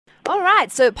All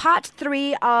right, so part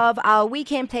 3 of our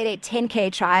weekend Playdate 10K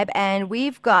tribe, and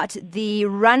we've got the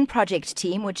Run Project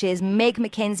team, which is Meg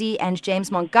McKenzie and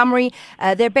James Montgomery.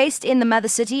 They're based in the Mother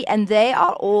City, and they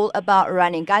are all about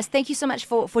running. Guys, thank you so much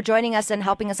for joining us and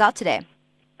helping us out today.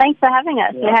 Thanks for having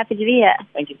us. We're happy to be here.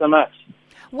 Thank you so much.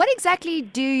 What exactly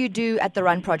do you do at the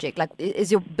Run Project? Like,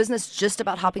 is your business just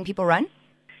about helping people run?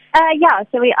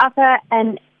 So we offer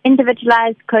an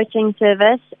individualized coaching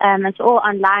service. It's all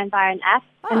online via an app,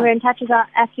 and we're in touch with our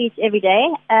athletes every day,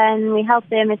 and we help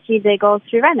them achieve their goals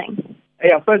through running.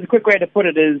 Yeah, I suppose a quick way to put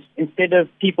it is instead of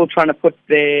people trying to put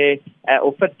their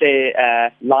fit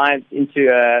their lives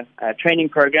into a training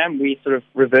program, we sort of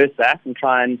reverse that and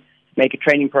try and make a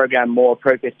training program more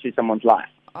appropriate to someone's life.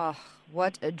 Oh,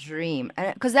 what a dream!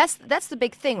 Because that's the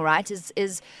big thing, right?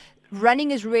 Is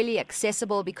running is really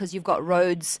accessible because you've got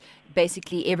roads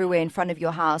basically everywhere in front of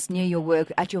your house, near your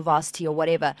work, at your varsity or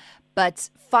whatever. But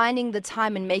finding the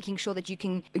time and making sure that you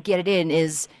can get it in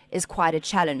is quite a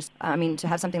challenge. I mean, to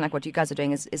have something like what you guys are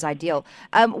doing is ideal.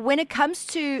 When it comes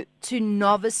to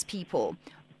novice people,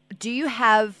 do you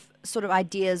have sort of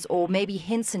ideas or maybe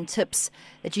hints and tips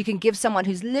that you can give someone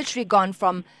who's literally gone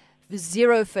from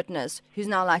zero fitness, who's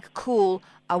now like, cool,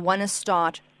 I want to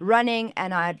start running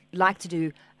and I'd like to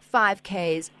do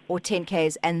 5Ks or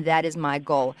 10Ks, and that is my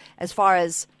goal as far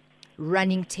as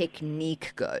running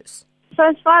technique goes? So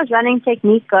as far as running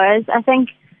technique goes, I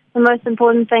think the most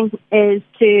important thing is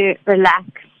to relax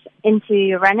into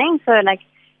your running. So like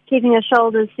keeping your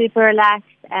shoulders super relaxed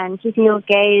and keeping your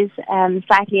gaze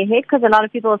slightly ahead, because a lot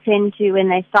of people tend to, when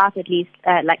they start at least,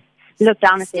 look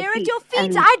down at their feet. Stare at your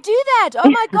feet. I do that. Oh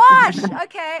my gosh.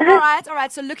 Okay. All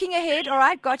right. So looking ahead. All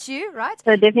right. Got you. Right.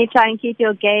 So definitely try and keep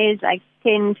your gaze like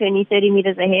 10, 20, 30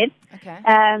 meters ahead. Okay.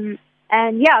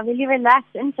 And really relax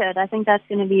into it. I think that's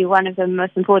going to be one of the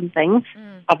most important things.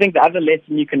 I think the other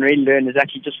lesson you can really learn is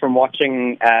actually just from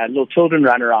watching little children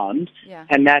run around,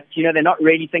 and that, they're not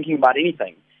really thinking about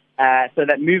anything. So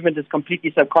that movement is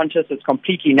completely subconscious, it's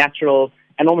completely natural,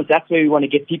 and almost that's where we want to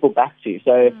get people back to.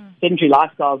 So sedentary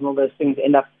lifestyles and all those things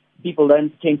people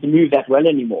don't tend to move that well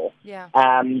anymore. Yeah.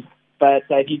 But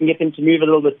if you can get them to move a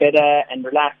little bit better and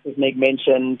relax, as Meg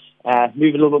mentioned,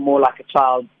 move a little bit more like a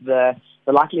child, the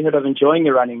likelihood of enjoying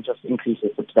your running just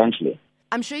increases substantially.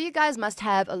 I'm sure you guys must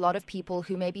have a lot of people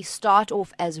who maybe start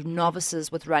off as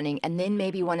novices with running and then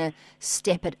maybe want to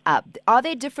step it up. Are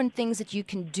there different things that you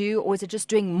can do, or is it just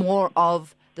doing more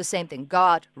of the same thing? Go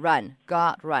out, run.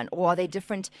 Or are there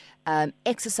different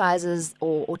exercises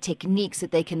or techniques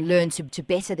that they can learn to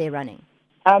better their running?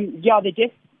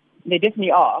 They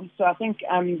definitely are. So I think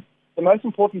the most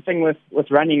important thing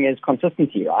with running is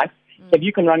consistency, right? So if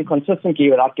you can run consistently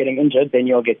without getting injured, then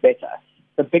you'll get better.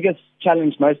 The biggest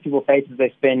challenge most people face is they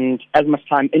spend as much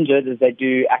time injured as they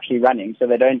do actually running, so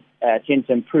they don't tend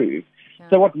to improve. Yeah.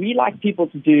 So what we like people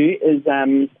to do is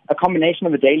a combination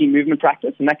of a daily movement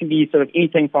practice, and that can be sort of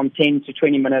anything from 10 to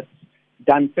 20 minutes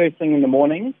done first thing in the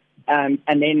morning, and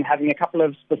then having a couple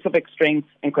of specific strength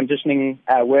and conditioning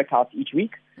workouts each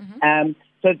week. Mm-hmm.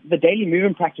 So the daily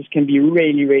movement practice can be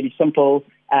really, really simple.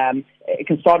 It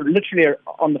can start literally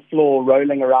on the floor,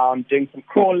 rolling around, doing some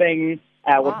crawling,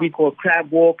 what we call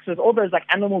crab walks. There's all those like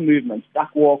animal movements, duck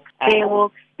walks, bear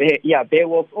walks. Bear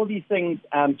walks, all these things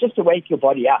just to wake your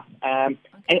body up. And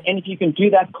if you can do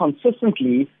that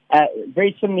consistently,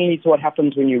 very similarly to what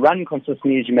happens when you run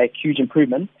consistently is you make huge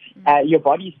improvements. Your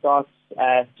body starts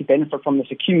to benefit from this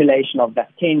accumulation of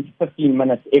that 10 to 15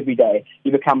 minutes every day.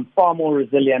 You become far more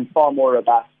resilient, far more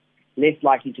robust, less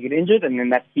likely to get injured, and then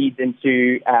that feeds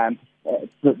into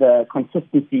the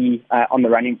consistency on the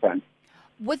running front.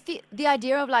 With the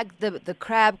idea of like the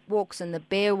crab walks and the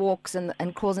bear walks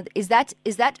and crawls, is that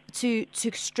to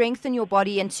strengthen your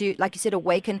body and to, like you said,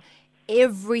 awaken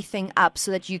everything up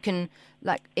so that you can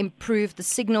like improve the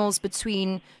signals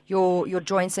between your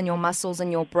joints and your muscles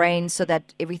and your brain so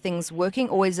that everything's working?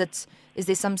 Or is there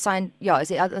some sign? Is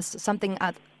there something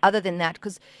other than that?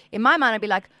 Because in my mind, I'd be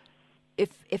like,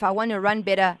 if I want to run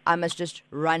better, I must just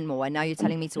run more. And now you're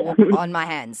telling me to walk on my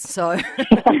hands. So I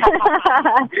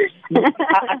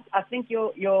think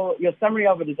your summary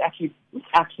of it is actually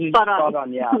spot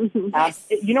on. Yeah. Yes.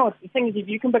 The thing is, if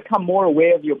you can become more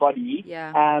aware of your body,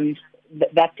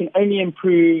 that can only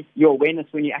improve your awareness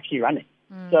when you're actually running.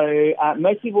 So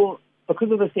most people,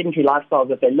 because of the sedentary lifestyle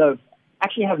that they live,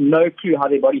 actually have no clue how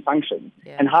their body functions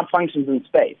and how it functions in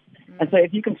space. And so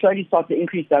if you can slowly start to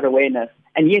increase that awareness,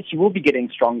 and yes, you will be getting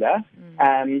stronger,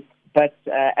 but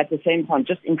at the same time,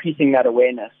 just increasing that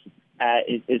awareness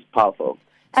is powerful.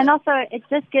 And also, it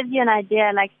just gives you an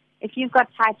idea, like if you've got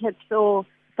tight hips or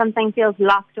something feels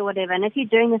locked or whatever, and if you're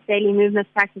doing this daily movement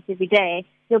practice every day,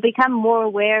 you'll become more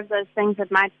aware of those things that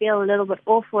might feel a little bit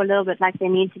off or a little bit like they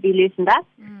need to be loosened up.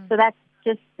 So that's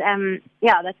just,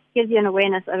 that gives you an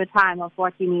awareness over time of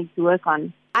what you need to work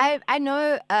on. I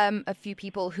know a few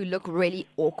people who look really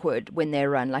awkward when they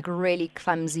run, like really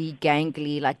clumsy,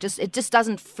 gangly, like it just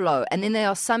doesn't flow. And then there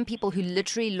are some people who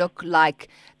literally look like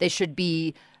they should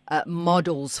be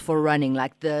models for running,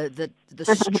 like the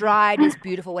stride is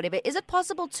beautiful, whatever. Is it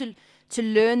possible to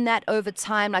learn that over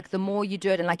time, like the more you do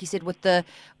it, and like you said, with the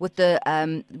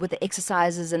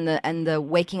exercises and the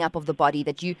waking up of the body,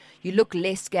 that you look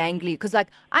less gangly? Because like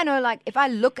I know, like if I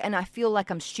look and I feel like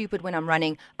I'm stupid when I'm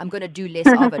running, I'm going to do less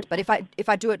of it. But if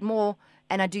I do it more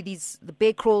and I do the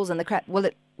bear crawls and the crap, will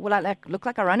I like look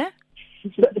like a runner?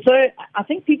 So I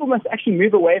think people must actually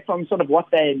move away from sort of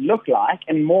what they look like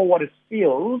and more what it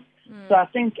feels. So I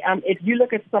think if you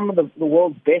look at some of the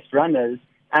world's best runners,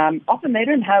 often they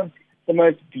don't have the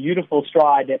most beautiful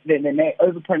stride. They may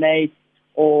overpronate,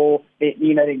 or their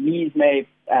knees may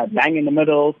bang in the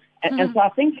middle. And so I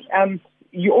think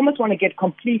you almost want to get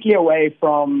completely away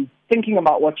from thinking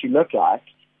about what you look like.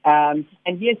 And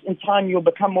yes, in time you'll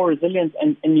become more resilient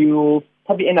and you'll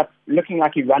probably end up looking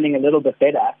like you're running a little bit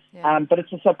better. Yeah. But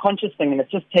it's a subconscious thing and it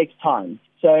just takes time.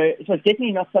 So it's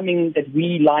definitely not something that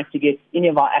we like to get any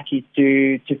of our athletes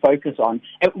to focus on.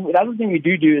 And the other thing we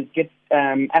do is get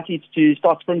athletes to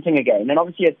start sprinting again. And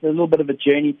obviously it's a little bit of a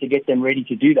journey to get them ready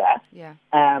to do that. Yeah.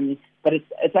 But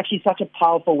it's actually such a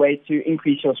powerful way to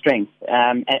increase your strength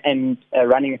and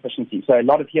running efficiency. So a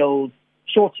lot of hills,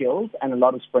 short hills, and a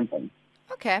lot of sprinting.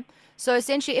 Okay. So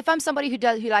essentially, if I'm somebody who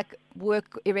like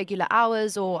work irregular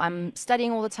hours or I'm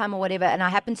studying all the time or whatever, and I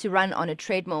happen to run on a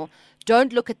treadmill,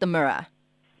 don't look at the mirror.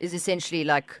 Is essentially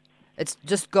like, it's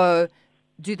just go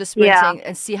do the sprinting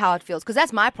and see how it feels. Because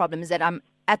that's my problem, is that I'm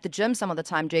at the gym some of the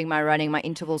time doing my running, my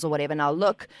intervals or whatever, and I'll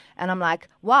look and I'm like,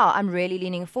 wow, I'm really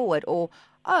leaning forward. Or,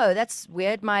 oh, that's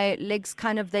weird. My legs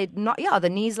kind of, the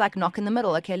knees like knock in the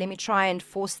middle. Okay, let me try and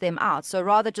force them out. So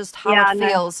rather just how it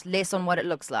feels, less on what it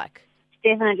looks like.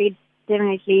 Definitely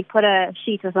put a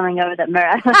sheet or something over that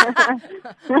mirror.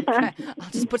 Okay. I'll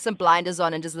just put some blinders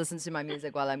on and just listen to my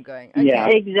music while I'm going. Okay. Yeah,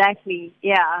 exactly.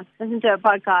 Yeah, listen to a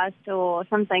podcast or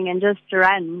something and just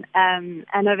run. And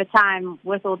over time,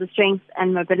 with all the strength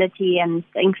and mobility and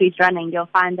the increased running, you'll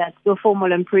find that your form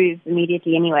will improve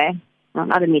immediately anyway. Well,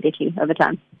 not immediately, over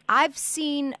time. I've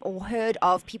seen or heard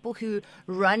of people who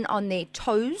run on their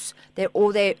toes. They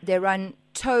run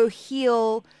toe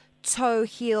heel,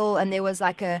 and there was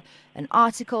like an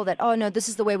article that, oh no, this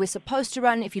is the way we're supposed to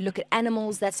run. If you look at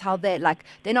animals, that's how they're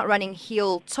not running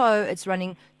heel toe, it's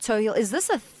running toe heel. Is this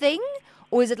a thing,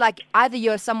 or is it like either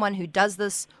you're someone who does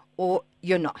this or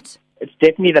you're not? It's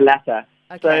definitely the latter.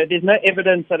 Okay. So there's no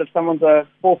evidence that if someone's a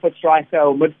forefoot striker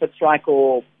or midfoot striker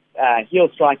or heel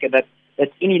striker that's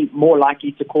any more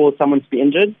likely to cause someone to be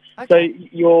injured. Okay. So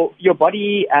your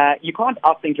body, you can't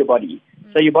outthink your body.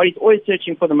 So your body's always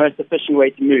searching for the most efficient way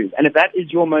to move. And if that is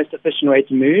your most efficient way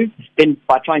to move, then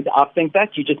by trying to outthink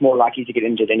that, you're just more likely to get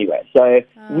injured anyway. So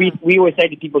we always say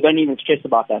to people, don't even stress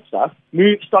about that stuff.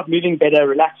 Start moving better,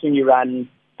 relax when you run,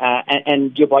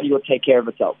 and your body will take care of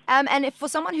itself. And if for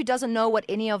someone who doesn't know what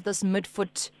any of this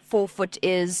midfoot, forefoot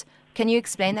is, can you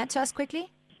explain that to us quickly?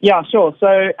 Yeah, sure.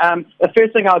 So the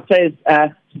first thing I would say is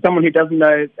to someone who doesn't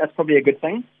know, that's probably a good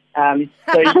thing. But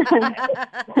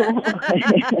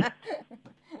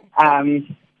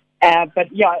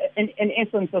yeah, in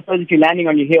essence, I suppose if you're landing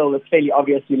on your heel, it's fairly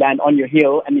obvious. You land on your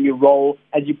heel and then you roll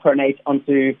as you pronate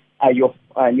onto your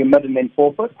mid and then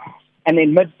forefoot. And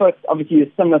then midfoot, obviously,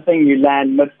 a similar thing. You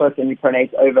land midfoot and you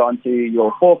pronate over onto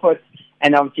your forefoot.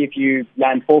 And obviously, if you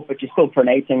land forefoot, you're still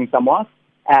pronating somewhat.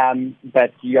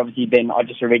 But you obviously then are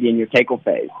just already in your takeoff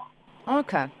phase.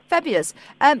 Okay, fabulous.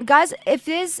 Guys, if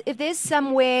there's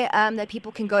somewhere that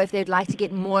people can go if they'd like to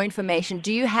get more information,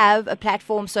 do you have a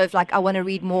platform? So if I want to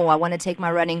read more, I want to take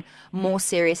my running more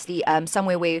seriously,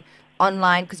 somewhere where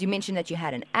online, because you mentioned that you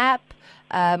had an app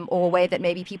or a way that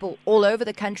maybe people all over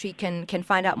the country can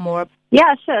find out more.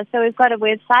 Yeah, sure. So we've got a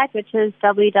website, which is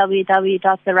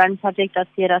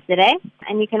www.therunproject.co.za,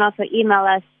 and you can also email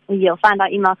us. You'll find our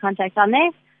email contact on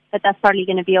there. But that's probably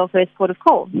going to be your first port of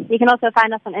call. You can also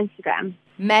find us on Instagram.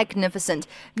 Magnificent.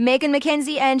 Megan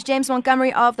McKenzie and James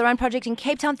Montgomery of The Run Project in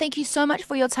Cape Town, thank you so much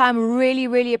for your time. Really,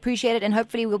 really appreciate it. And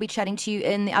hopefully we'll be chatting to you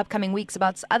in the upcoming weeks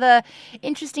about other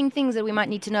interesting things that we might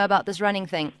need to know about this running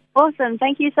thing. Awesome.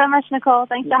 Thank you so much, Nicole.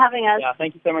 Thanks for having us. Yeah,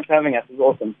 thank you so much for having us. It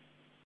was awesome.